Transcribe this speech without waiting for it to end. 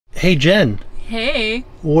Hey Jen. Hey.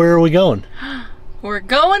 Where are we going? We're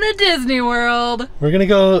going to Disney World.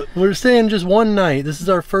 We're staying just one night. This is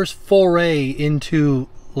our first foray into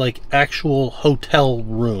like actual hotel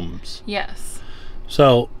rooms. Yes.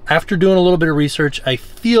 So after doing a little bit of research, I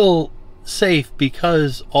feel safe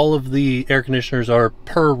because all of the air conditioners are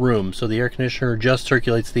per room. So the air conditioner just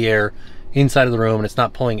circulates the air inside of the room and it's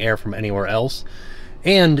not pulling air from anywhere else.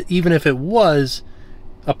 And even if it was,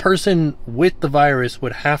 a person with the virus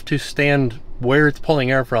would have to stand where it's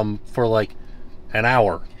pulling air from for like an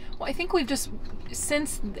hour. Well, I think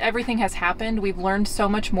since everything has happened, we've learned so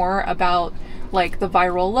much more about like the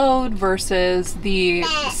viral load versus the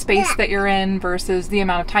space that you're in versus the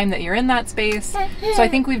amount of time that you're in that space. So I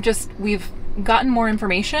think we've gotten more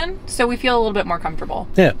information, so we feel a little bit more comfortable.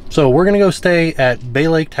 Yeah, so we're gonna go stay at Bay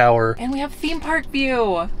Lake Tower. And we have theme park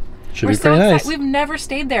view. Should be pretty nice. We've never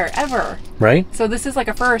stayed there, ever. Right? So this is like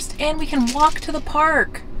a first, and we can walk to the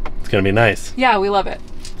park. It's gonna be nice. Yeah, we love it.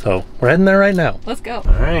 So we're heading there right now. Let's go.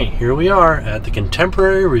 All right, here we are at the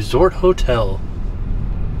Contemporary Resort Hotel.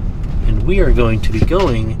 And we are going to be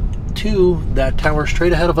going to that tower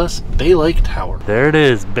straight ahead of us, Bay Lake Tower. There it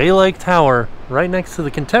is, Bay Lake Tower, right next to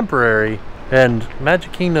the Contemporary. And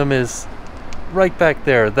Magic Kingdom is right back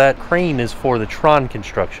there. That crane is for the Tron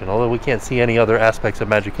construction, although we can't see any other aspects of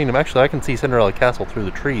Magic Kingdom. Actually, I can see Cinderella Castle through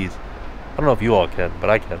the trees. I don't know if you all can, but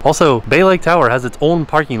I can. Also, Bay Lake Tower has its own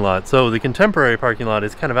parking lot. So the Contemporary parking lot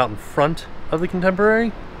is kind of out in front of the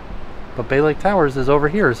Contemporary, but Bay Lake Towers is over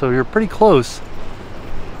here, so you're pretty close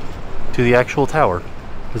to the actual tower.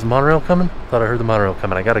 Is the monorail coming? Thought I heard the monorail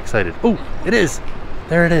coming. I got excited. Oh, it is!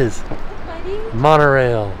 There it is. Buddy.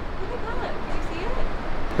 Monorail.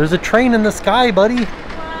 There's a train in the sky, buddy. Wow.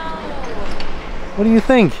 What do you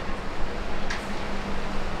think?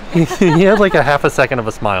 He had like a half a second of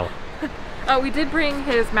a smile. We did bring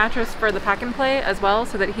his mattress for the pack and play as well,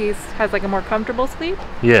 so that he has like a more comfortable sleep.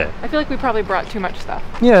 Yeah. I feel like we probably brought too much stuff.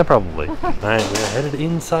 Yeah, probably. All right, we're headed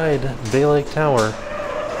inside Bay Lake Tower,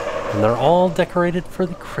 and they're all decorated for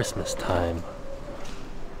the Christmas time.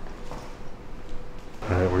 All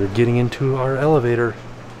right, we're getting into our elevator.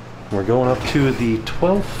 We're going up to the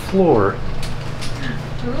 12th floor.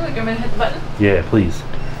 Ooh, you want me to hit the button? Yeah, please.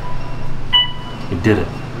 We did it.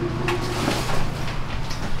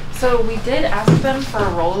 So we did ask them for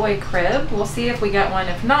a rollaway crib. We'll see if we get one.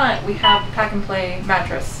 If not, we have the pack and play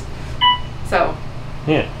mattress. So.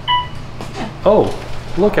 Yeah. Oh,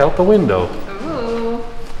 look out the window. Ooh.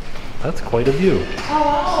 That's quite a view.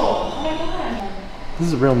 Oh, man.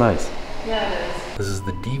 This is real nice. Yeah, it is. This is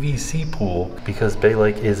the DVC pool because Bay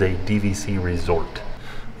Lake is a DVC resort.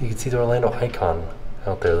 You can see the Orlando icon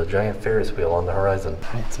out there, the giant Ferris wheel on the horizon.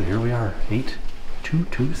 All right, so here we are,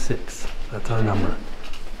 8226. That's our number.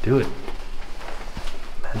 Do it.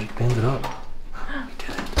 Magic bands it up. We did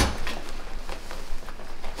it.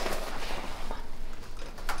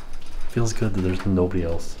 Feels good that there's nobody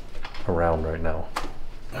else around right now.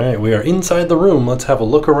 All right, we are inside the room. Let's have a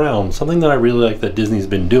look around. Something that I really like that Disney's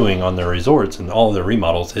been doing on their resorts and all of their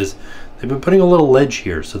remodels is they've been putting a little ledge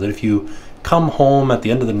here so that if you come home at the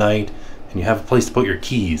end of the night and you have a place to put your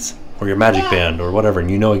keys or your magic band or whatever and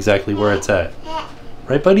you know exactly where it's at.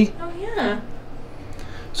 Right, buddy? Oh, yeah.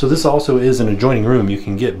 So this also is an adjoining room. You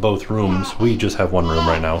can get both rooms. We just have one room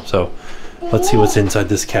right now. So let's see what's inside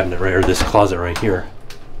this cabinet right, or this closet right here.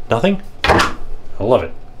 Nothing? I love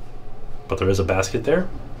it. But there is a basket there.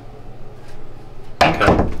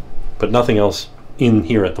 Okay. But nothing else in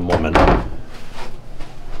here at the moment.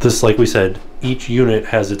 This, like we said, each unit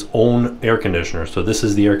has its own air conditioner. So this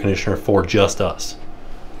is the air conditioner for just us.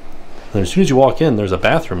 And as soon as you walk in, there's a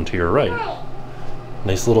bathroom to your right.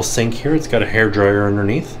 Nice little sink here. It's got a hair dryer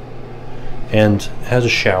underneath. And has a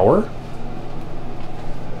shower.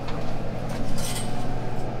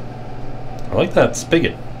 I like that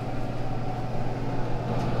spigot.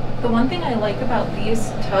 The one thing I like about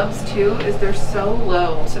these tubs too is they're so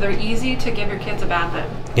low, so they're easy to give your kids a bath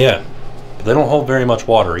in. Yeah, but they don't hold very much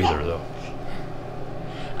water either though.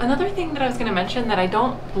 Another thing that I was going to mention that I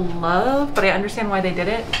don't love, but I understand why they did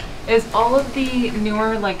it, is all of the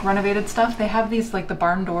newer like renovated stuff, they have these like the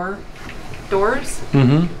barn doors.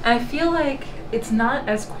 And I feel like it's not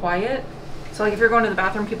as quiet. So like if you're going to the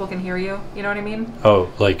bathroom, people can hear you. You know what I mean?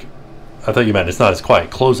 Oh, like I thought you meant it's not as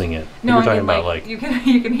quiet closing it. No, you're I talking mean, about like you can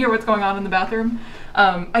hear what's going on in the bathroom.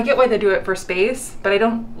 I get why they do it for space, but I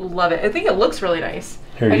don't love it. I think it looks really nice.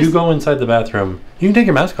 Here, you go inside the bathroom. You can take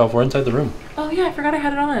your mask off. We're inside the room. Oh yeah, I forgot I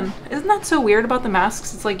had it on. Isn't that so weird about the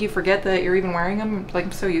masks? It's like you forget that you're even wearing them. Like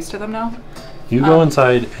I'm so used to them now. You go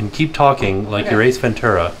inside and keep talking like you're Ace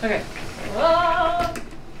Ventura. Okay.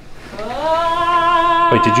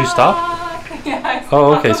 Wait, did you stop? Yeah.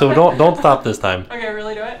 Oh, okay. So don't stop this time. Okay,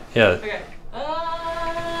 really do it? Yeah. Okay.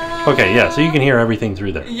 Okay, yeah. So you can hear everything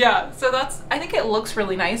through there. Yeah. So I think it looks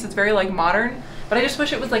really nice. It's very like modern, but I just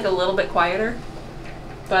wish it was like a little bit quieter.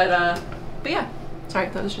 But yeah. Sorry,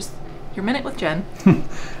 that was just your minute with Jen.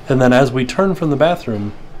 And then as we turn from the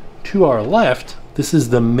bathroom to our left, this is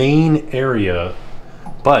the main area.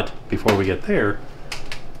 But before we get there,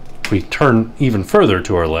 if we turn even further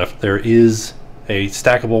to our left, there is a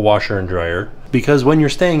stackable washer and dryer. Because when you're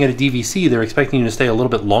staying at a DVC, they're expecting you to stay a little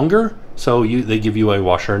bit longer, so they give you a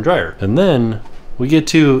washer and dryer. And then we get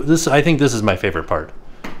to this. I think this is my favorite part.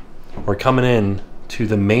 We're coming in to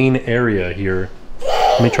the main area here.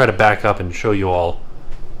 Let me try to back up and show you all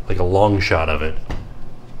like a long shot of it.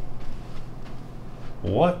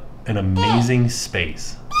 What an amazing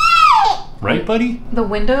space. Right, buddy? The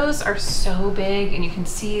windows are so big and you can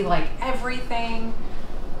see like everything.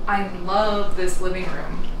 I love this living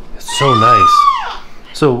room. It's so nice.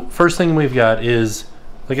 So first thing we've got is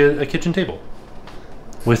like a kitchen table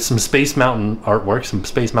with some Space Mountain artwork, some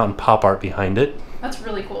Space Mountain pop art behind it. That's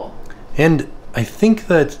really cool. And I think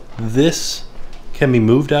that this can be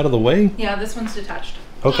moved out of the way. Yeah, this one's detached.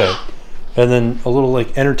 Okay. And then a little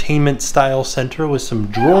like entertainment style center with some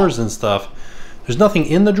drawers and stuff. There's nothing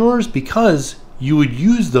in the drawers because you would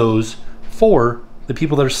use those for the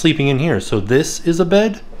people that are sleeping in here. So this is a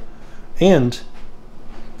bed and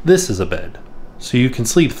this is a bed. So you can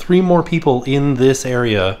sleep 3 more people in this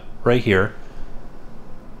area right here.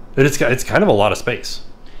 And it's kind of a lot of space.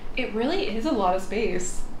 It really is a lot of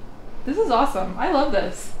space. This is awesome. I love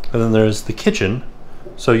this. And then there's the kitchen.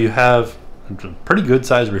 So you have a pretty good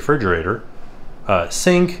sized refrigerator,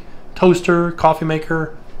 sink, toaster, coffee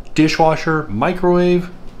maker, dishwasher, microwave,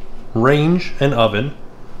 range, and oven.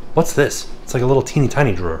 What's this? It's like a little teeny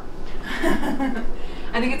tiny drawer.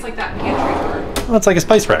 I think it's like that pantry drawer. Oh, it's like a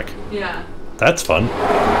spice rack. Yeah. That's fun.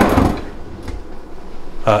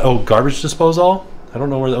 Oh, garbage disposal? I don't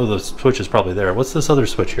know where the switch is probably there. What's this other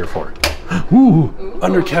switch here for? Ooh,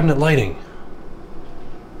 under cabinet lighting.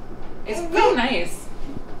 It's really nice.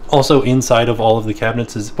 Also inside of all of the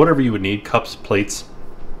cabinets is whatever you would need, cups, plates.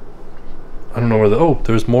 I don't know where oh,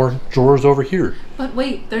 there's more drawers over here. But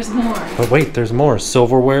wait, there's more. But wait, there's more.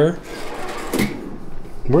 Silverware.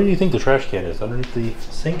 Where do you think the trash can is? Underneath the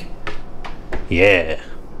sink? Yeah.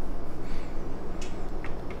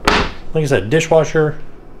 Like I said, dishwasher,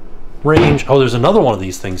 range. Oh, there's another one of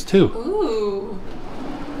these things too. Ooh.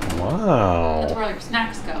 Wow. That's where your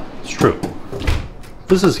snacks go. It's true.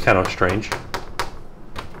 This is kind of strange.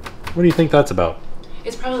 What do you think that's about?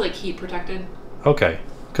 It's probably like heat protected. Okay.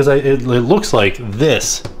 Because it looks like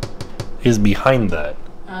this is behind that.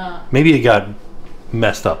 Maybe it got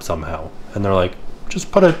messed up somehow. And they're like,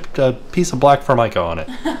 just put a piece of black Formica on it.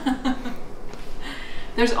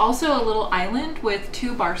 There's also a little island with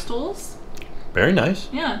 2 bar stools. Very nice.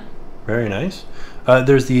 Yeah. Very nice.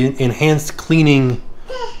 There's the enhanced cleaning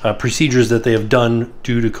procedures that they have done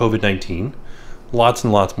due to COVID-19. Lots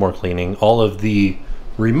and lots more cleaning. All of the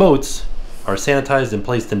remotes are sanitized and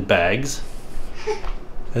placed in bags.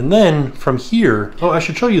 And then from here, oh, I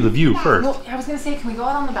should show you the view first. Well, I was gonna say, can we go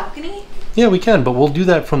out on the balcony? Yeah, we can, but we'll do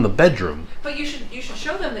that from the bedroom. But you should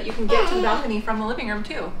show them that you can get to the balcony from the living room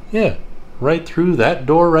too. Yeah, right through that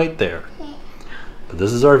door right there. But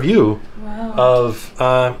this is our view of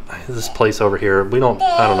this place over here. I don't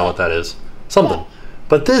know what that is. Something.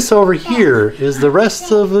 But this over here is the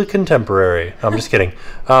rest of the Contemporary. I'm just kidding.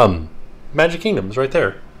 Magic Kingdom is right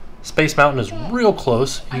there. Space Mountain is real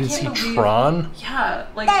close. You can see Tron. Yeah,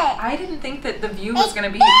 like I didn't think that the view was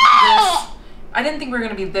gonna be this. I didn't think we were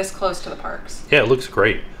gonna be this close to the parks. Yeah, it looks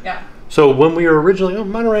great. Yeah. So when we were originally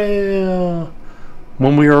monorail,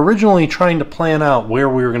 when we were originally trying to plan out where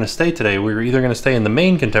we were going to stay today, we were either going to stay in the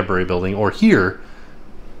main Contemporary building or here.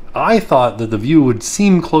 I thought that the view would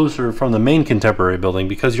seem closer from the main Contemporary building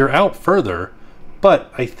because you're out further,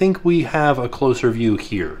 but I think we have a closer view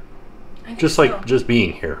here. Just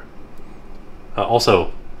being here.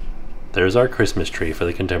 Also, there's our Christmas tree for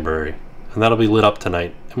the Contemporary, and that'll be lit up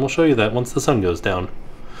tonight, and we'll show you that once the sun goes down.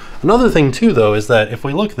 Another thing too, though, is that if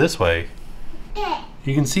we look this way,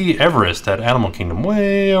 you can see Everest at Animal Kingdom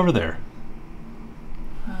way over there.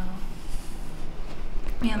 Wow.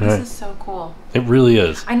 Man, this is so cool. It really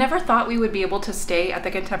is. I never thought we would be able to stay at the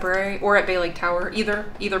Contemporary or at Bay Lake Tower,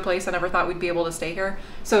 either place. I never thought we'd be able to stay here.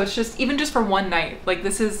 So it's just, even just for one night, like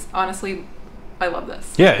this is honestly, I love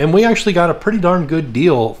this. Yeah, and we actually got a pretty darn good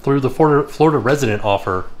deal through the Florida resident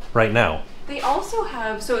offer right now. They also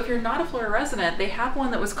have, so if you're not a Florida resident, they have one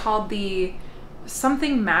that was called the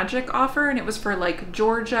something magic offer, and it was for like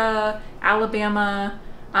Georgia, Alabama,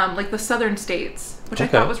 like the southern states, which I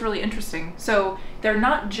thought was really interesting. So they're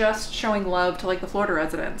not just showing love to like the Florida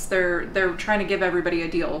residents. They're trying to give everybody a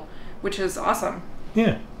deal, which is awesome.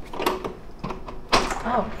 Yeah.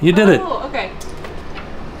 Oh. You did it. Oh, okay.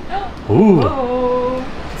 Ooh. Oh.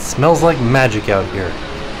 It smells like magic out here.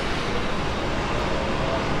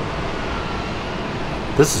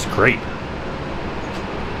 This is great.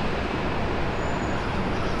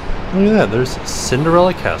 Look at that. There's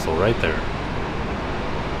Cinderella Castle right there.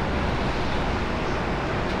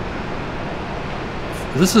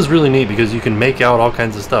 This is really neat because you can make out all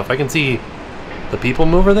kinds of stuff. I can see the People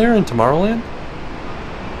Mover there in Tomorrowland.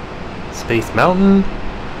 Space Mountain.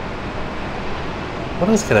 What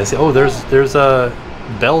else can I see? Oh, there's a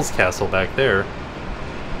Bell's Castle back there.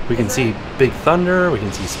 We can see Big Thunder. We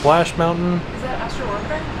can see Splash Mountain. Is that Astro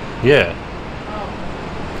Orbiter? Yeah.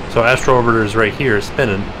 Oh. So Astro Orbiter is right here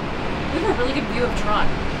spinning. We have a really good view of Tron.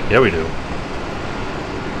 Yeah, we do.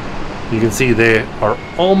 You can see they are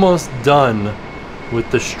almost done with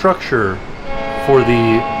the structure for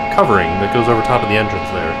the covering that goes over top of the entrance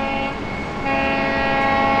there.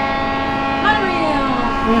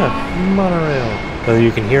 Monorail! Yeah, monorail. And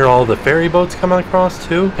you can hear all the ferry boats coming across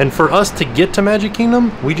too. And for us to get to Magic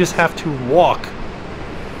Kingdom, we just have to walk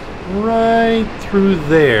right through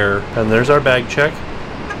there. And there's our bag check.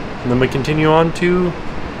 And then we continue on to the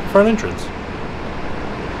front entrance.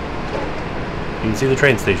 You can see the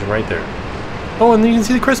train station right there. Oh, and then you can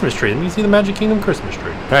see the Christmas tree. And you can see the Magic Kingdom Christmas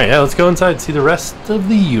tree. All right, yeah, let's go inside and see the rest of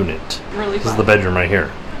the unit. Really This is the bedroom right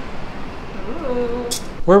here. Ooh.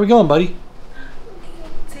 Where are we going, buddy?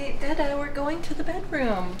 Say, Dada, we're going to the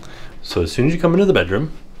bedroom. So as soon as you come into the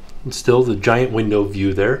bedroom, it's still the giant window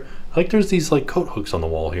view there. Like there's these like coat hooks on the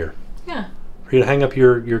wall here. Yeah. For you to hang up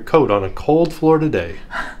your coat on a cold Florida day.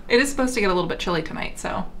 It is supposed to get a little bit chilly tonight,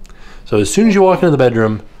 so. So as soon as you walk into the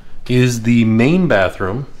bedroom is the main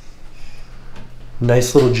bathroom.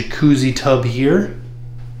 Nice little jacuzzi tub here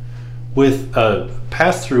with a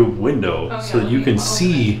pass-through window so that you can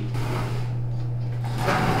see.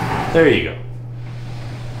 There you go.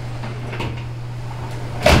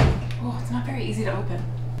 Oh, it's not very easy to open.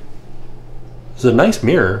 It's a nice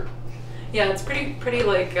mirror. Yeah, it's pretty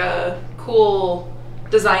like cool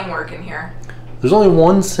design work in here. There's only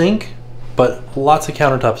one sink, but lots of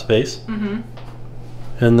countertop space. Mm-hmm.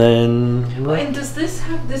 And then... Oh, and does this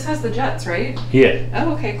has the jets, right? Yeah.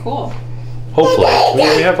 Oh, okay, cool. Hopefully.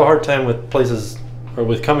 We have a hard time with places, or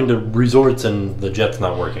with coming to resorts and the jet's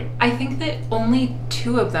not working. I think that only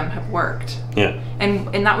 2 of them have worked. Yeah.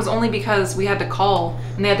 And that was only because we had to call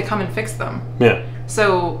and they had to come and fix them. Yeah.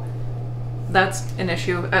 So that's an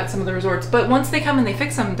issue at some of the resorts. But once they come and they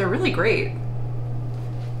fix them, they're really great.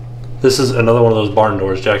 This is another one of those barn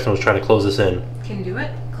doors. Jackson was trying to close this in. Can you do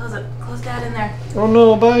it? Close it. Close Dad in there. Oh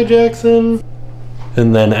no, bye Jackson.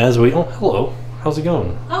 And then as we... Oh, hello. How's it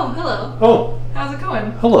going? Oh, hello. Oh. How's it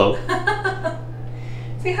going? Hello.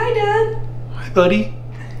 Say hi, Dad. Hi, buddy.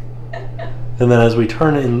 And then as we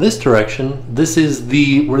turn in this direction, this is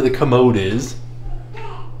where the commode is.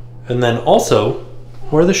 And then also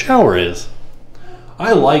where the shower is.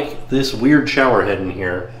 I like this weird shower head in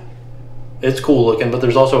here. It's cool looking, but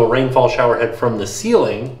there's also a rainfall shower head from the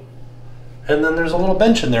ceiling. And then there's a little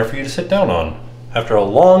bench in there for you to sit down on after a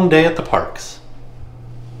long day at the parks.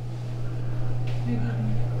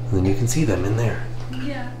 And then you can see them in there.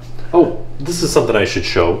 Yeah. Oh, this is something I should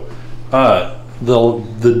show.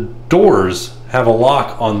 The doors have a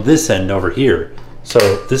lock on this end over here.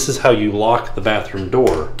 So this is how you lock the bathroom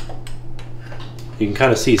door. You can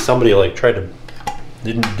kind of see somebody like tried to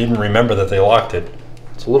didn't remember that they locked it.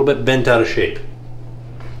 It's a little bit bent out of shape.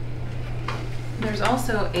 There's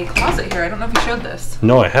also a closet here. I don't know if you showed this.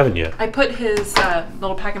 No, I haven't yet. I put his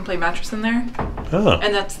little pack and play mattress in there. Oh.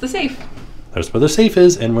 And that's the safe. There's where the safe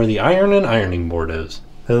is and where the iron and ironing board is.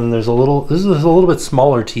 And then there's this is a little bit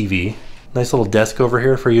smaller TV. Nice little desk over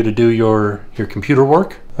here for you to do your computer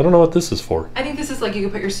work. I don't know what this is for. I think this is like you can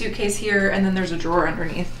put your suitcase here and then there's a drawer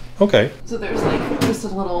underneath. Okay. So there's like just a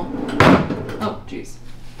little, oh geez.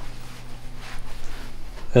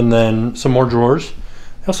 And then some more drawers.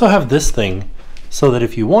 I also have this thing so that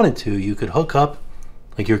if you wanted to, you could hook up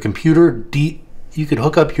like your computer, you could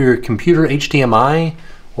hook up your computer HDMI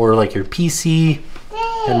or like your PC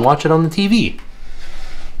and watch it on the TV.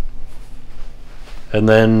 And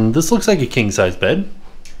then this looks like a king size bed.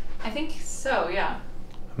 I think so, yeah.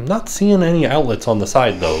 I'm not seeing any outlets on the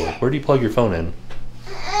side though. Where do you plug your phone in?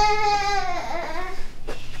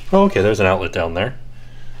 Oh, okay, there's an outlet down there.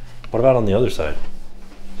 What about on the other side?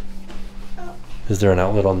 Is there an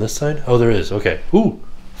outlet on this side? Oh, there is. Okay. Ooh,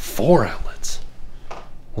 4 outlets.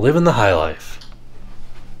 Living the high life.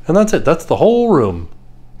 And that's it. That's the whole room.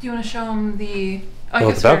 Do you want to show them the...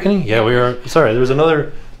 Oh, the balcony? Yeah, we are. Sorry, there's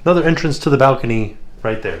another entrance to the balcony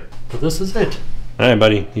right there. But this is it. All right,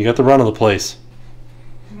 buddy. You got the run of the place.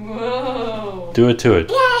 Whoa. Do it to it.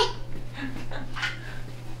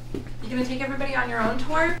 You gonna take everybody on your own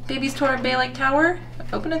tour? Baby's tour of Bay Lake Tower?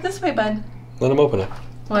 Open it this way, bud. Let him open it.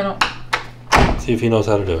 Well, I don't... See if he knows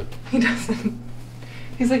how to do it. He doesn't.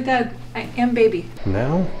 He's like, Dad, I am baby.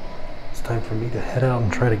 Now, it's time for me to head out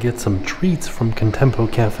and try to get some treats from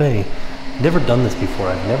Contempo Cafe. Never done this before.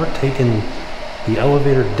 I've never taken the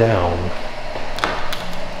elevator down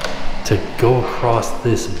to go across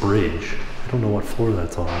this bridge. I don't know what floor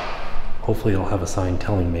that's on. Hopefully it'll have a sign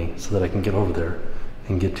telling me so that I can get over there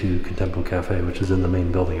and get to Contempo Cafe, which is in the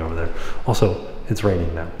main building over there. Also, it's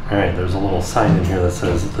raining now. All right, there's a little sign in here that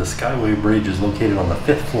says the Skyway Bridge is located on the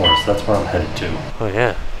 5th floor, so that's where I'm headed to. Oh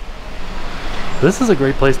yeah. This is a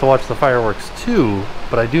great place to watch the fireworks too,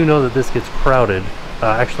 but I do know that this gets crowded.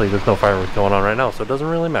 Actually, there's no fireworks going on right now, so it doesn't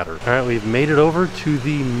really matter. All right, we've made it over to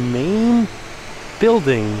the main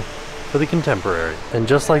building for the Contemporary. And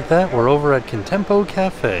just like that, we're over at Contempo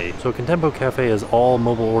Cafe. So Contempo Cafe is all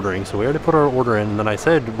mobile ordering, so we already put our order in, and then I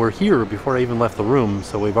said we're here before I even left the room,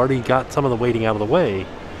 so we've already got some of the waiting out of the way.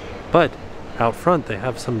 But out front, they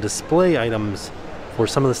have some display items for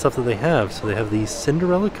some of the stuff that they have. So they have the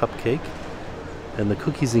Cinderella cupcake and the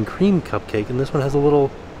cookies and cream cupcake, and this one has a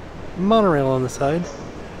little monorail on the side.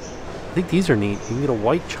 I think these are neat. You can get a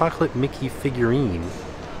white chocolate Mickey figurine.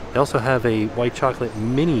 They also have a white chocolate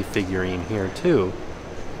mini figurine here too.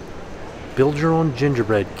 Build your own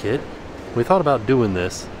gingerbread kit. We thought about doing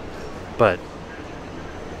this, but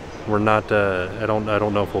we're not. I don't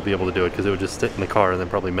know if we'll be able to do it because it would just sit in the car and then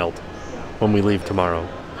probably melt when we leave tomorrow.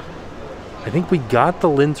 I think we got the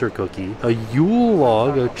Linzer cookie, a Yule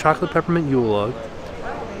log, a chocolate peppermint Yule log,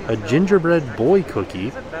 a gingerbread boy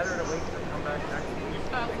cookie,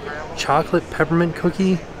 chocolate peppermint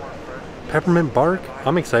cookie, peppermint bark.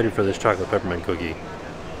 I'm excited for this chocolate peppermint cookie.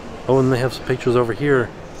 Oh, and they have some pictures over here.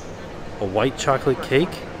 A white chocolate cake,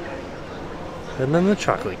 and then the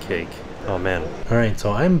chocolate cake. Oh man. All right,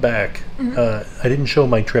 so I'm back. I didn't show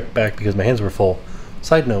my trip back because my hands were full.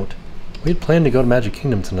 Side note, we had planned to go to Magic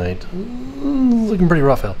Kingdom tonight. Looking pretty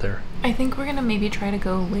rough out there. I think we're gonna maybe try to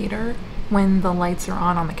go later when the lights are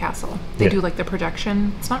on the castle. They do like the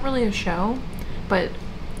projection. It's not really a show, but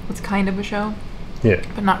it's kind of a show. Yeah.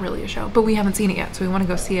 But not really a show. But we haven't seen it yet, so we want to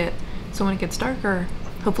go see it. So when it gets darker,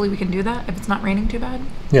 hopefully we can do that if it's not raining too bad.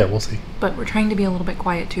 Yeah, we'll see. But we're trying to be a little bit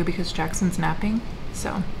quiet too because Jackson's napping,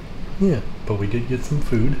 so. Yeah, but we did get some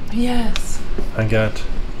food. Yes. I got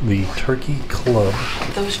the turkey club.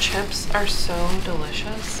 Those chips are so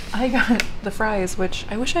delicious. I got the fries, which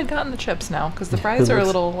I wish I'd gotten the chips now because the fries are a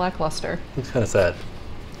little lackluster. Looks kind of sad.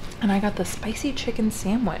 And I got the spicy chicken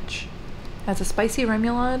sandwich. It has a spicy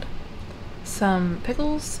remoulade, some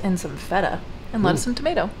pickles, and some feta, and lettuce and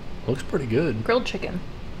tomato. Looks pretty good. Grilled chicken.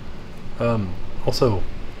 Also,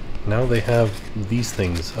 now they have these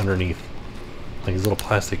things underneath, like these little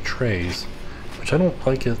plastic trays, which I don't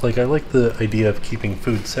like it. Like, I like the idea of keeping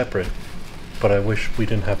food separate, but I wish we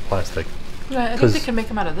didn't have plastic. Yeah, I think they can make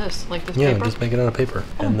them out of this, like this paper. Yeah, just make it out of paper.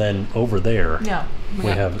 Oh. And then over there, we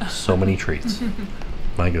have so many treats.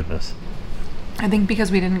 My goodness. I think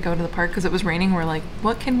because we didn't go to the park because it was raining, we're like,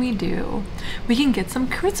 what can we do? We can get some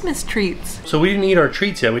Christmas treats. So we didn't eat our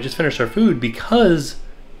treats yet. We just finished our food because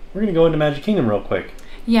we're going to go into Magic Kingdom real quick.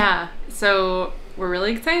 Yeah, so we're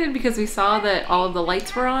really excited because we saw that all of the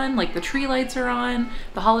lights were on, like the tree lights are on,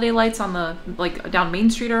 the holiday lights on the, like down Main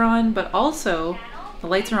Street are on, but also the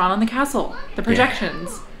lights are on the castle, the projections.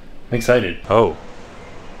 Yeah. I'm excited. Oh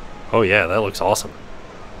yeah, that looks awesome.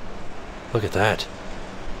 Look at that.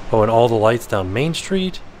 Oh, and all the lights down Main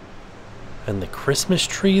Street, and the Christmas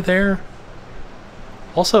tree there.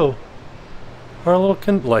 Also, our little,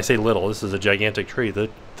 well, I say little, this is a gigantic tree, the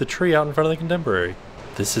tree out in front of the Contemporary.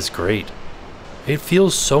 This is great. It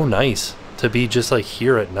feels so nice to be just like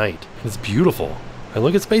here at night. It's beautiful. And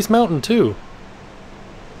look at Space Mountain too.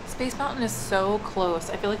 Space Mountain is so close.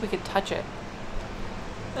 I feel like we could touch it.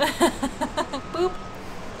 Boop.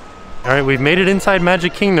 Alright, we've made it inside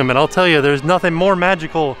Magic Kingdom, and I'll tell you, there's nothing more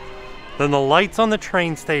magical than the lights on the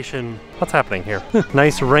train station. What's happening here?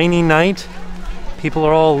 Nice rainy night. People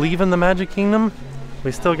are all leaving the Magic Kingdom.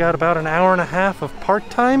 We still got about an hour and a half of park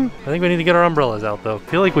time. I think we need to get our umbrellas out though. I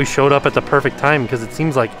feel like we showed up at the perfect time because it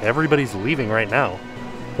seems like everybody's leaving right now.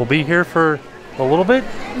 We'll be here for a little bit,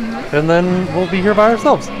 and then we'll be here by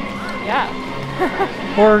ourselves.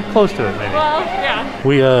 Yeah. Or close to it, maybe. Well,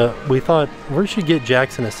 yeah. We thought we should get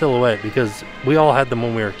Jackson a silhouette because we all had them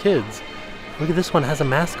when we were kids. Look at this one, has a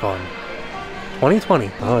mask on. 2020.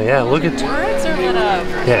 Oh yeah, look at... Turrets are lit up.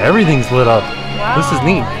 Yeah, everything's lit up. Wow, This is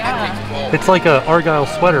neat. Yeah. It's like a Argyle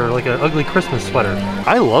sweater, like an ugly Christmas sweater.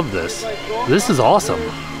 I love this. This is awesome.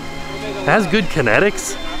 It has good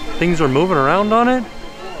kinetics. Things are moving around on it.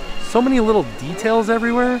 So many little details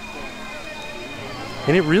everywhere.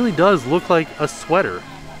 And it really does look like a sweater.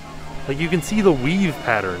 Like you can see the weave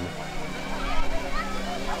pattern.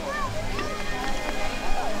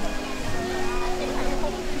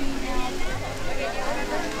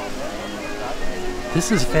 This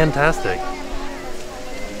is fantastic.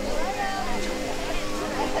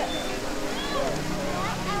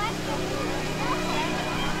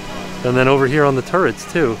 And then over here on the turrets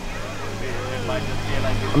too.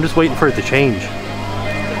 I'm just waiting for it to change. Does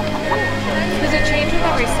it change with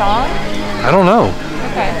every song? I don't know.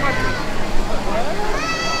 Okay.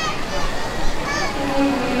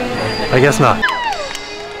 I guess not.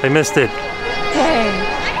 I missed it. Dang.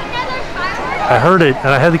 I heard it and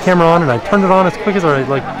I had the camera on and I turned it on as quick as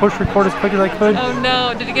I push record as quick as I could. Oh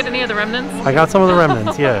no, did you get any of the remnants? I got some of the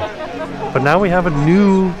remnants, yeah. But now we have a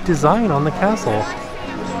new design on the castle.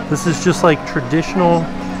 This is just like traditional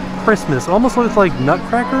Christmas. Almost looks like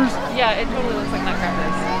nutcrackers. Yeah, it totally looks like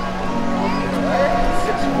nutcrackers.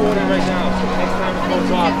 640 right now, so next time it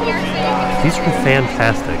goes off. These are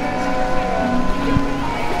fantastic.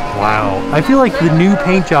 Wow. I feel like the new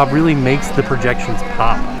paint job really makes the projections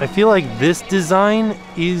pop. I feel like this design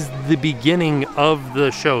is the beginning of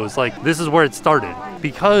the shows. Like, this is where it started.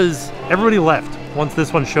 Because everybody left once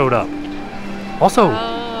this one showed up. Also,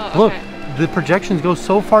 look, the projections go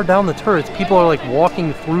so far down the turrets, people are like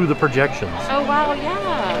walking through the projections. Oh wow,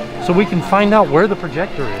 yeah. So we can find out where the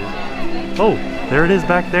projector is. Oh, there it is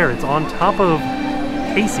back there. It's on top of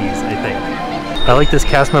Casey's, I think. I like this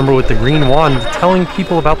cast member with the green wand telling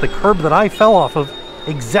people about the curb that I fell off of,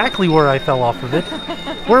 exactly where I fell off of it.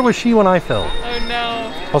 Where was she when I fell? Oh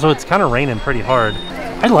no. Also, it's kind of raining pretty hard.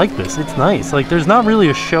 I like this, it's nice. Like, there's not really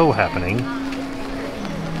a show happening,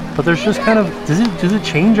 but there's just kind of, does it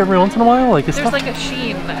change every once in a while? Like, There's like a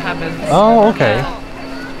sheen that happens. Oh, okay.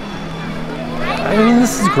 I mean,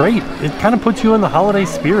 this is great. It kind of puts you in the holiday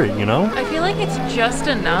spirit, you know? I feel like it's just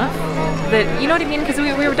enough that, you know what I mean? Because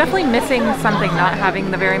we were definitely missing something not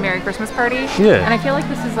having the very Merry Christmas party. Yeah. And I feel like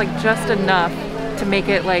this is like just enough to make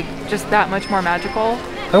it like just that much more magical.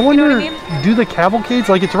 I wonder, you know what I mean? Do the cavalcades,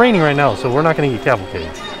 like it's raining right now, so we're not going to get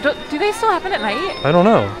cavalcades. Do they still happen at night? I don't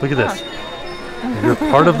know. Look at this. You're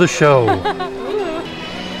part of the show.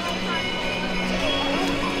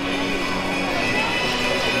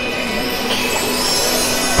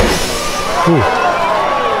 Ooh.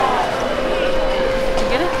 Did you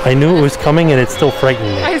get it? I knew it was coming and it's still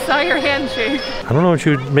frightening me. I saw your handshake. I don't know what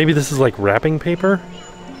you would, maybe this is like wrapping paper?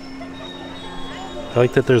 I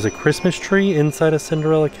like that there's a Christmas tree inside a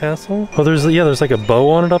Cinderella castle. Oh, there's like a bow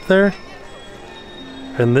on it up there.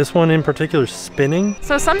 And this one in particular spinning.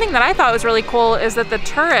 So something that I thought was really cool is that the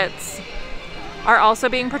turrets are also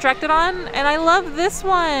being projected on, and I love this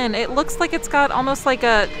one. It looks like it's got almost like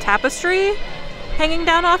a tapestry hanging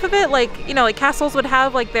down off of it, like, you know, like castles would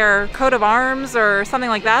have like their coat of arms or something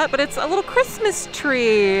like that, but it's a little Christmas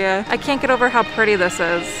tree. I can't get over how pretty this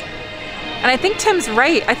is. And I think Tim's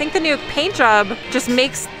right. I think the new paint job just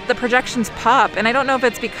makes the projections pop. And I don't know if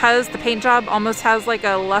it's because the paint job almost has like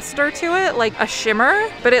a luster to it, like a shimmer,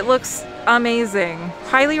 but it looks amazing.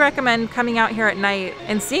 Highly recommend coming out here at night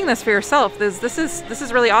and seeing this for yourself. This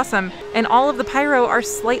is really awesome. And all of the pyro are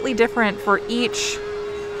slightly different for each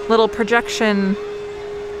little projection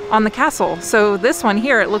on the castle. So this one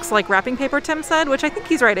here, it looks like wrapping paper, Tim said, which I think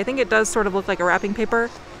he's right. I think it does sort of look like a wrapping paper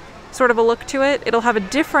sort of a look to it. It'll have a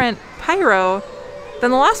different pyro than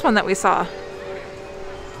the last one that we saw.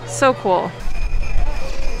 So cool.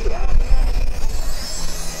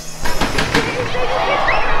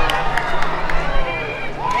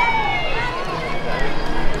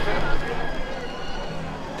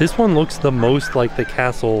 This one looks the most like the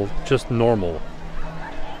castle, just normal.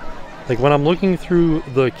 Like when I'm looking through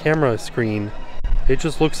the camera screen, it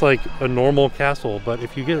just looks like a normal castle, but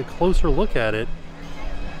if you get a closer look at it,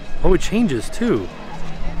 oh, it changes too.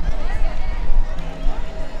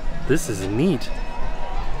 This is neat.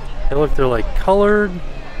 Hey, look, they're like colored.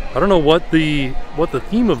 I don't know what the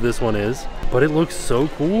theme of this one is, but it looks so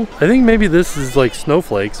cool. I think maybe this is like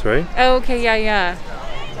snowflakes, right? Oh, okay, yeah.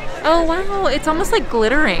 Oh wow, it's almost like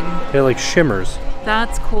glittering. Yeah, like shimmers.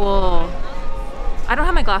 That's cool. I don't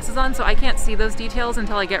have my glasses on, so I can't see those details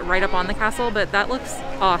until I get right up on the castle, but that looks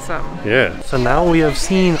awesome. Yeah. So now we have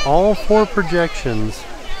seen all 4 projections.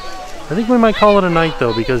 I think we might call it a night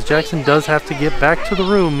though, because Jackson does have to get back to the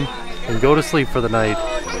room and go to sleep for the night.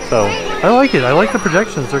 So I like it. I like the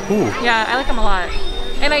projections. They're cool. Yeah, I like them a lot.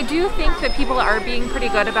 And I do think that people are being pretty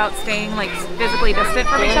good about staying like physically distant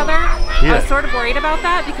from each other. Yeah. I was sort of worried about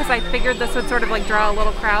that because I figured this would sort of like draw a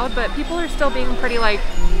little crowd, but people are still being pretty like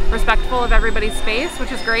respectful of everybody's space,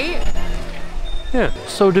 which is great. Yeah.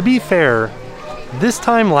 So to be fair, this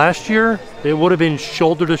time last year, it would have been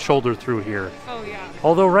shoulder to shoulder through here. Oh yeah.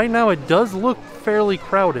 Although right now it does look fairly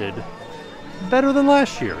crowded. Better than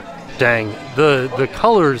last year. Dang, the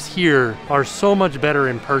colors here are so much better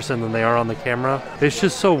in person than they are on the camera. It's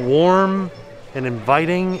just so warm and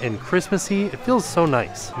inviting and Christmassy. It feels so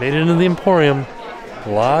nice. Made it into the Emporium.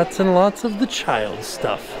 Lots and lots of the child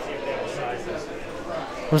stuff.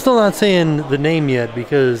 I'm still not saying the name yet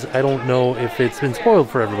because I don't know if it's been spoiled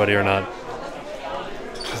for everybody or not.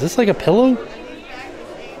 Is this like a pillow?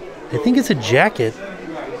 I think it's a jacket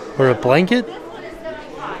or a blanket.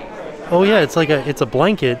 Oh yeah, it's a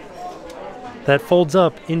blanket that folds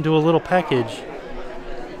up into a little package.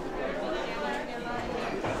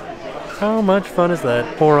 How much fun is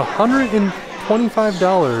that? For $125,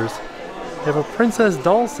 you have a princess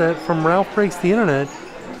doll set from Ralph Breaks the Internet,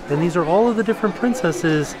 and these are all of the different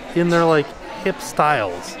princesses in their like hip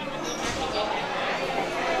styles.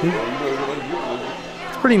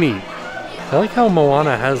 It's pretty neat. I like how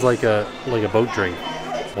Moana has like a boat drink.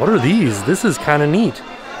 What are these? This is kind of neat.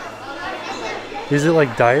 Is it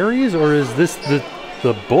like diaries, or is this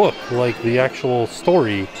the book, like the actual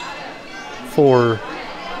story for?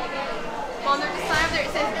 On their side there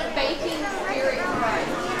it says baking spirit.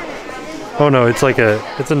 Oh no, it's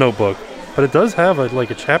a notebook, but it does have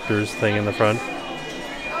like a chapters thing in the front.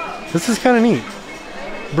 This is kind of neat.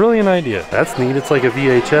 Brilliant idea. That's neat. It's like a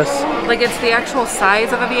VHS. Like it's the actual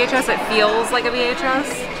size of a VHS. It feels like a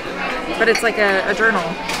VHS, but it's like a journal.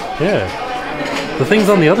 Yeah. The things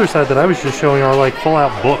on the other side that I was just showing are like full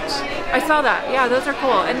out books. I saw that. Yeah, those are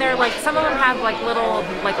cool. And they're like, some of them have like little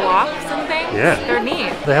like locks and things. Yeah. They're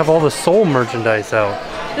neat. They have all the Soul merchandise out.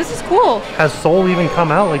 This is cool. Has Soul even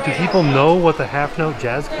come out? Like, do people know what the Half Note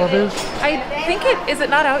Jazz Club is? I think is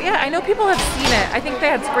it not out yet? I know people have seen it. I think they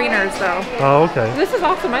had screeners though. Oh, okay. This is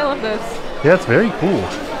awesome. I love this. Yeah, it's very cool.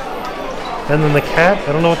 And then the cat,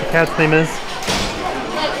 I don't know what the cat's name is.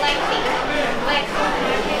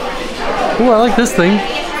 Ooh, I like this thing.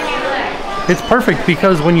 It's perfect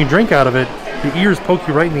because when you drink out of it, the ears poke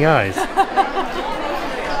you right in the eyes.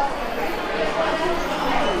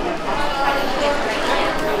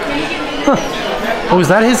 Huh. Oh, is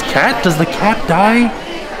that his cat? Does the cat die?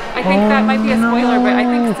 I think that might be a spoiler, but I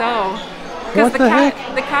think so. What the heck?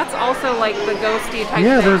 The cat's also like the ghosty type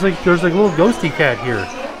Yeah, thing. there's like a little ghosty cat here.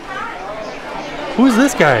 Who's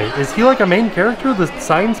this guy? Is he like a main character, the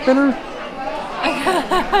sign spinner?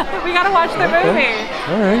 We gotta watch the movie.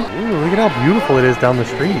 Alright. Ooh, look at how beautiful it is down the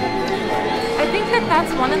street. I think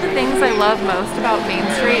that's one of the things I love most about Main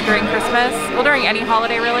Street during Christmas, well during any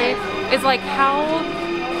holiday really, is like how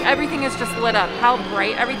everything is just lit up, how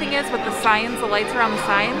bright everything is with the signs, the lights around the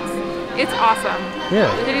signs. It's awesome. Yeah.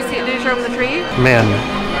 Did you show them the tree? Man,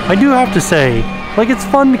 I do have to say, like, it's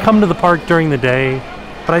fun to come to the park during the day,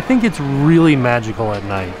 but I think it's really magical at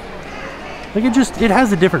night. Like, it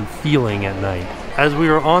has a different feeling at night. As we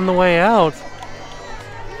were on the way out,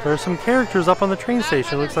 there are some characters up on the train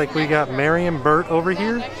station. Looks like we got Mary and Bert over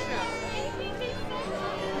here.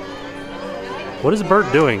 What is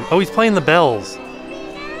Bert doing? Oh, he's playing the bells.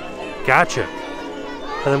 Gotcha.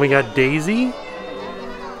 And then we got Daisy.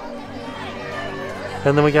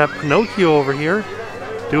 And then we got Pinocchio over here,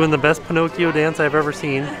 doing the best Pinocchio dance I've ever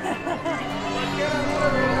seen.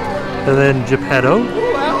 And then Geppetto.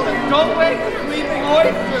 Ooh, Alan, don't wake the sleeping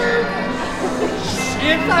oyster.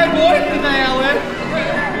 Inside voice today, Alan.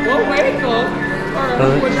 We'll wake them.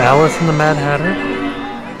 Alice and the Mad Hatter.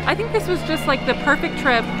 I think this was just like the perfect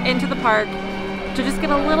trip into the park to just get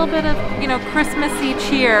a little bit of, you know, Christmassy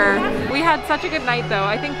cheer. We had such a good night though.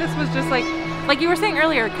 I think this was just like you were saying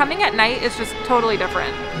earlier, coming at night is just totally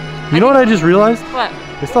different. You know what I just realized? What?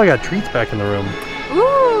 We still got treats back in the room.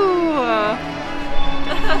 Ooh.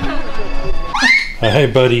 Hey,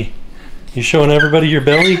 buddy. You showing everybody your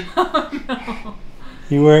belly? Oh, no.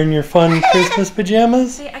 You wearing your fun Christmas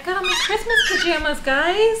pajamas? Hey, I got on my Christmas pajamas,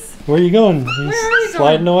 guys. Where are you going? Where are you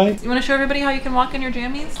sliding going? away? You want to show everybody how you can walk in your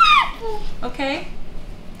jammies? Okay.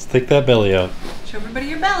 Stick that belly out. Show everybody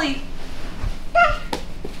your belly.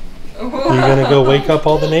 You gonna go wake up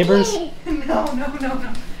all the neighbors? No.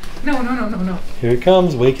 No. Here it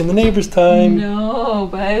comes, waking the neighbors time. No,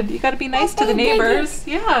 bud. You gotta be nice to the neighbors.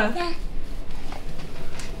 Yeah.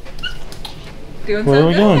 Doing Where so are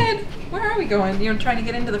we good. going? Where are we going? You're trying to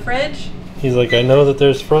get into the fridge? He's like, I know that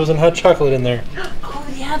there's frozen hot chocolate in there. Oh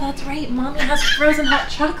yeah. yeah, that's right. Mommy has frozen hot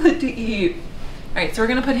chocolate to eat. All right, so we're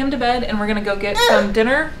gonna put him to bed and we're gonna go get some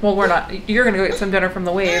dinner. Well, we're not. You're gonna go get some dinner from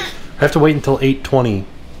the Wave. I have to wait until 8:20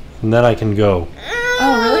 and then I can go.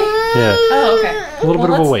 Oh, really? Yeah. Oh, okay. A little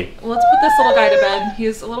bit of a wait. Let's put this little guy to bed.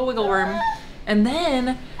 He's a little wiggle worm. And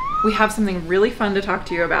then we have something really fun to talk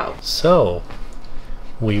to you about. So,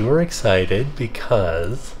 we were excited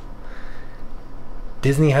because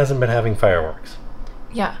Disney hasn't been having fireworks.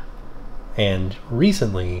 Yeah. And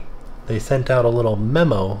recently, they sent out a little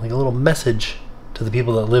memo, like a little message to the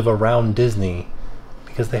people that live around Disney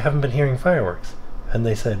because they haven't been hearing fireworks. And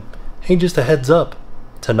they said, hey, just a heads up,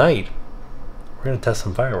 tonight, we're going to test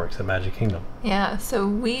some fireworks at Magic Kingdom. Yeah, so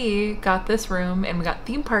we got this room and we got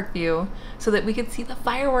theme park view so that we could see the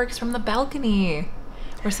fireworks from the balcony.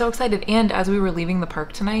 We're so excited. And as we were leaving the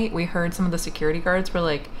park tonight, we heard some of the security guards were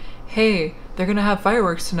like, hey, they're gonna have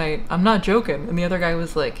fireworks tonight. I'm not joking. And the other guy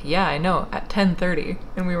was like, yeah, I know, at 10:30.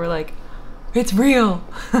 And we were like, it's real.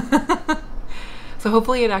 So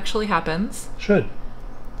hopefully it actually happens. Should.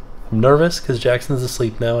 I'm nervous because Jackson's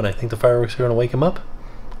asleep now and I think the fireworks are going to wake him up.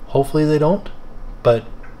 Hopefully they don't, but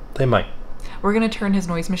they might. We're gonna turn his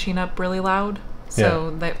noise machine up really loud,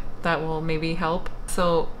 so that will maybe help.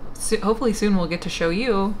 So hopefully soon we'll get to show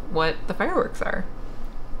you what the fireworks are.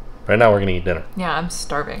 Right now we're going to eat dinner. Yeah, I'm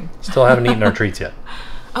starving. Still haven't eaten our treats yet.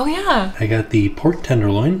 Oh yeah. I got the pork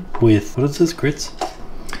tenderloin with, what is this, grits?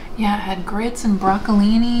 Yeah, it had grits and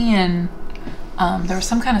broccolini and there was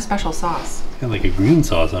some kind of special sauce. It's got like a green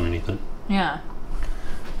sauce underneath it. Yeah.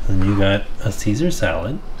 And you got a Caesar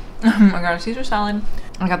salad. I got a Caesar salad.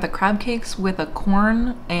 I got the crab cakes with a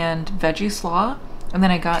corn and veggie slaw. And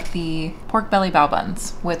then I got the pork belly bao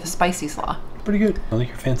buns with spicy slaw. Pretty good. I like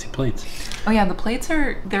your fancy plates. Oh yeah, the plates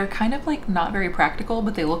they're kind of like not very practical,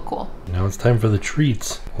 but they look cool. Now it's time for the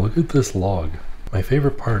treats. Look at this log. My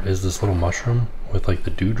favorite part is this little mushroom with like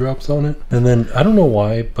the dewdrops on it. And then, I don't know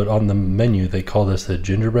why, but on the menu they call this a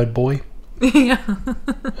gingerbread boy. Yeah.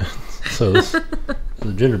 So this is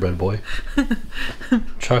a gingerbread boy.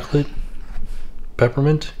 Chocolate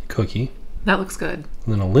peppermint cookie. That looks good.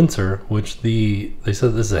 And then a linzer, which they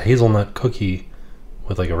said this is a hazelnut cookie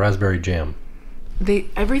with like a raspberry jam.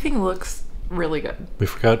 Everything looks really good. We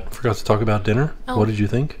forgot to talk about dinner. Oh. What did you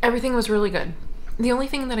think? Everything was really good. The only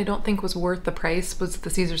thing that I don't think was worth the price was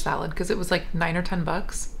the Caesar salad because it was like $9 or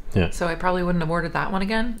 $10. Yeah. So I probably wouldn't have ordered that one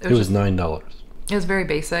again. It was $9. It was very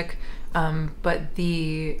basic. But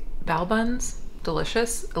the bao buns,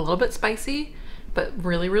 delicious. A little bit spicy, but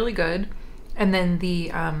really, really good. And then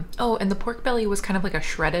the, and the pork belly was kind of like a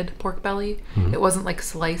shredded pork belly. Mm-hmm. It wasn't like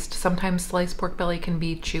sliced. Sometimes sliced pork belly can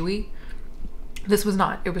be chewy. This was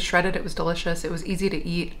not. It was shredded. It was delicious. It was easy to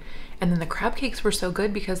eat. And then the crab cakes were so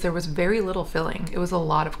good because there was very little filling. It was a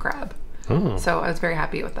lot of crab. Oh. So I was very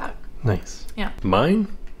happy with that. Nice. Yeah. Mine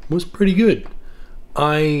was pretty good.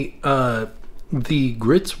 The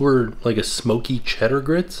grits were like a smoky cheddar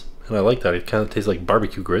grits. And I like that. It kind of tastes like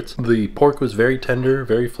barbecue grits. The pork was very tender,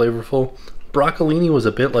 very flavorful. Broccolini was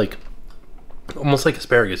a bit like, almost like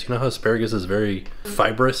asparagus. You know how asparagus is very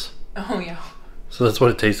fibrous? Oh, yeah. So that's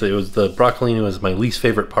what it tasted like. It was the broccolini was my least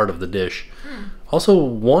favorite part of the dish.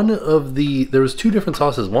 Also, there was two different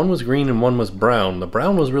sauces. One was green and one was brown. The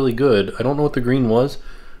brown was really good. I don't know what the green was,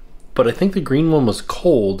 but I think the green one was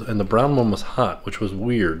cold and the brown one was hot, which was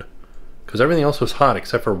weird. Because everything else was hot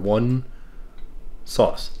except for one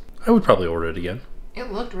sauce. I would probably order it again.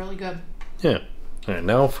 It looked really good. Yeah. All right,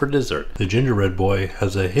 now for dessert. The gingerbread boy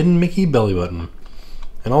has a hidden Mickey belly button.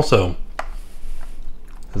 And also,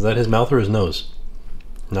 is that his mouth or his nose?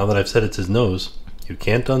 Now that I've said it's his nose, you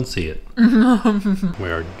can't unsee it. We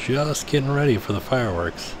are just getting ready for the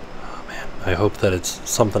fireworks. Oh man, I hope that it's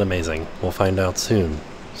something amazing. We'll find out soon.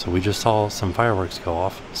 So we just saw some fireworks go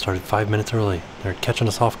off. Started 5 minutes early. They're catching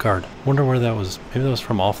us off guard. Wonder where that was. Maybe that was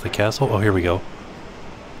from off the castle. Oh, here we go.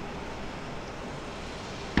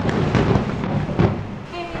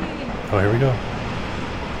 Oh, here we go.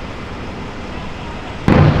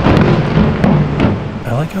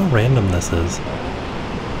 I like how random this is.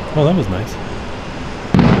 Oh, that was nice.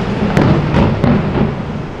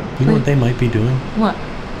 You know what they might be doing? What?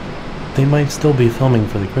 They might still be filming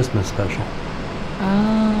for the Christmas special.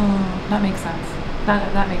 Oh, that makes sense.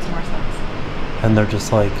 That makes more sense. And they're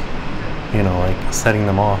just like, you know, like setting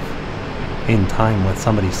them off in time with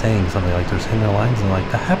somebody saying something like there's hidden lines and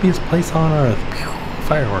like the happiest place on earth. Pew,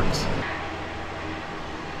 fireworks.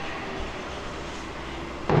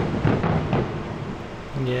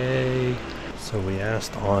 Yay. So we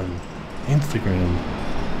asked on Instagram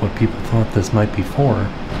what people thought this might be for.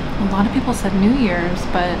 A lot of people said New Year's,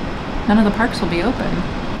 but none of the parks will be open.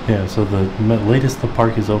 Yeah, so the latest the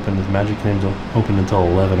park is open is Magic Kingdom's open until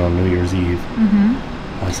 11 on New Year's Eve.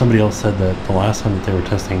 Somebody else said that the last time that they were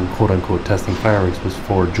testing, quote-unquote, testing fireworks was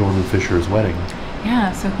for Jordan Fisher's wedding.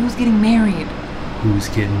 Yeah, so who's getting married? Who's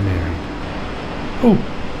getting married? Oh!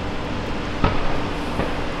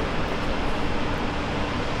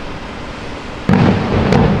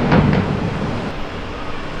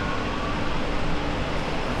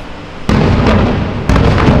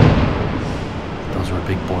 Those were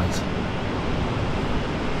big boys.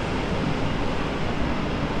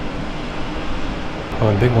 Oh,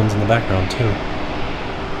 and big ones in the background, too.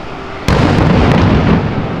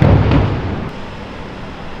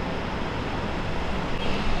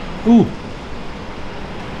 Ooh!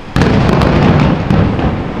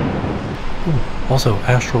 Ooh. Also,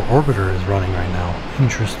 Astro Orbiter is running right now.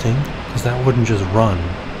 Interesting, because that wouldn't just run.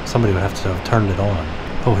 Somebody would have to have turned it on.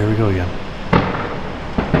 Oh, here we go again.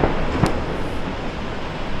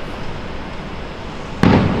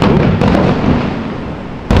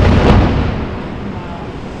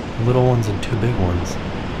 Little ones and two big ones.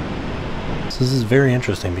 So this is very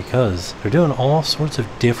interesting because they're doing all sorts of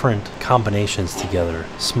different combinations together.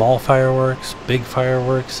 Small fireworks, big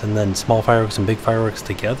fireworks, and then small fireworks and big fireworks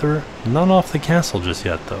together. None off the castle just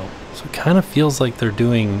yet though. So it kind of feels like they're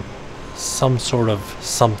doing some sort of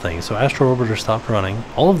something. So Astro Orbiter stopped running.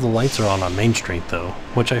 All of the lights are on Main Street though,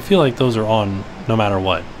 which I feel like those are on no matter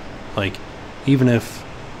what. Like, even if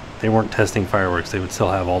they weren't testing fireworks, they would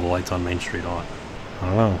still have all the lights on Main Street on. I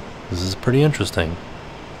don't know. This is pretty interesting.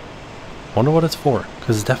 Wonder what it's for,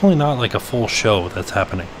 because it's definitely not like a full show that's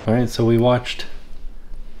happening. Alright, so we watched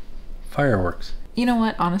fireworks. You know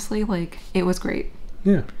what? Honestly, like, it was great.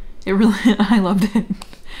 Yeah. It really, I loved it.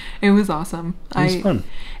 It was awesome. It was fun.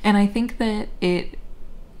 And I think that it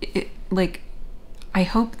like, I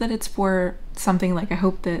hope that it's for something, like, I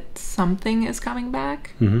hope that something is coming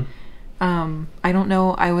back. I don't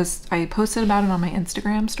know. I posted about it on my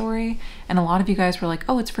Instagram story, and a lot of you guys were like,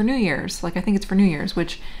 oh, it's for New Year's. Like, I think it's for New Year's,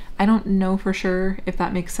 which I don't know for sure if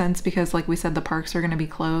that makes sense, because like we said, the parks are going to be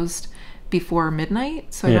closed before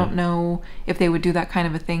midnight. So I don't know if they would do that kind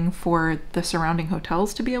of a thing for the surrounding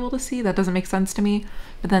hotels to be able to see. That doesn't make sense to me.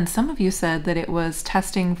 But then some of you said that it was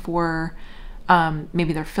testing for,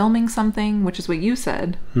 maybe they're filming something, which is what you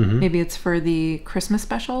said. Maybe it's for the Christmas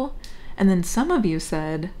special. And then some of you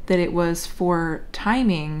said that it was for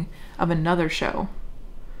timing of another show.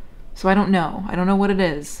 So I don't know. I don't know what it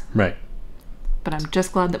is. Right. But I'm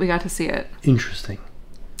just glad that we got to see it. Interesting.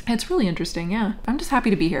 It's really interesting, yeah. I'm just happy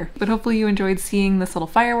to be here. But hopefully you enjoyed seeing this little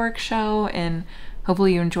fireworks show, and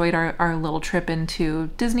hopefully you enjoyed our little trip into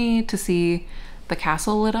Disney to see the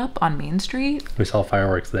castle lit up on Main Street. We saw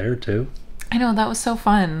fireworks there too. I know, that was so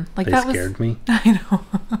fun. Like, They scared me. I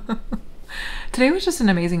know. Today was just an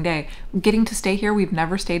amazing day. Getting to stay here, we've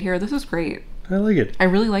never stayed here. This was great. I like it. I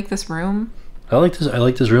really like this room. I like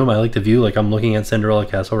this room. I like the view. Like, I'm looking at Cinderella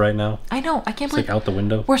Castle right now. I know. I can't It's believe like out the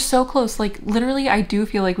window. we're so close. Like, literally, I do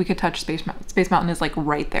feel like we could touch Space Mountain. Space Mountain is like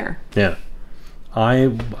right there. Yeah.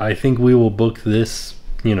 I think we will book this,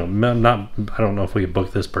 you know, I don't know if we could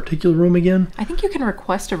book this particular room again. I think you can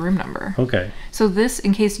request a room number. Okay. So this,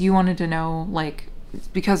 in case you wanted to know, like,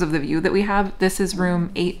 because of the view that we have, this is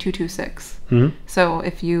room 8226. So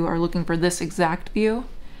if you are looking for this exact view,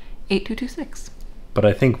 8226. But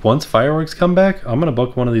I think once fireworks come back, I'm going to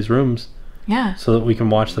book one of these rooms. Yeah. So that we can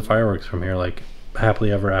watch the fireworks from here, like,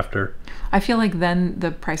 happily ever after. I feel like then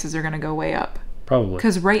the prices are going to go way up. Probably.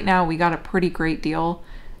 Because right now we got a pretty great deal,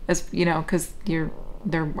 as you know, because there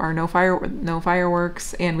are no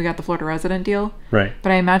fireworks, and we got the Florida resident deal. Right.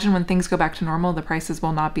 But I imagine when things go back to normal, the prices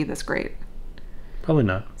will not be this great. Probably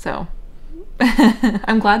not. So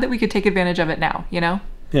I'm glad that we could take advantage of it now, you know?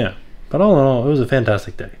 Yeah. But all in all, it was a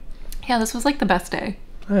fantastic day. Yeah, this was like the best day.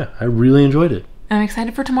 Yeah, I really enjoyed it. And I'm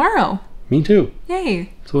excited for tomorrow. Me too.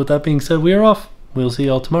 Yay. So with that being said, we are off. We'll see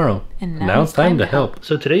y'all tomorrow. And now it's time to help.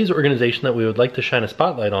 So today's organization that we would like to shine a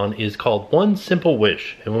spotlight on is called One Simple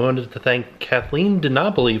Wish. And we wanted to thank Kathleen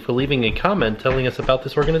DiNapoli for leaving a comment telling us about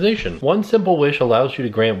this organization. One Simple Wish allows you to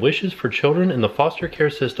grant wishes for children in the foster care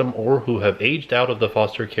system or who have aged out of the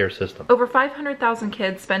foster care system. Over 500,000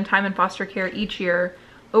 kids spend time in foster care each year.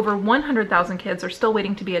 Over 100,000 kids are still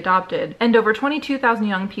waiting to be adopted, and over 22,000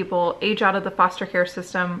 young people age out of the foster care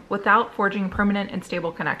system without forging permanent and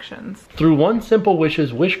stable connections. Through One Simple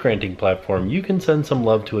Wish's wish granting platform, you can send some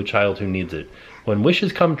love to a child who needs it. When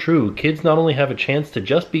wishes come true, kids not only have a chance to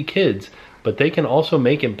just be kids, but they can also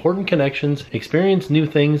make important connections, experience new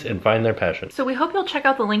things, and find their passion. So we hope you'll check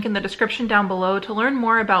out the link in the description down below to learn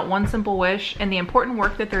more about One Simple Wish and the important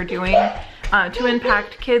work that they're doing to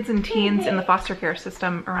impact kids and teens in the foster care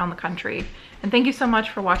system around the country. And thank you so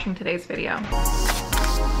much for watching today's video.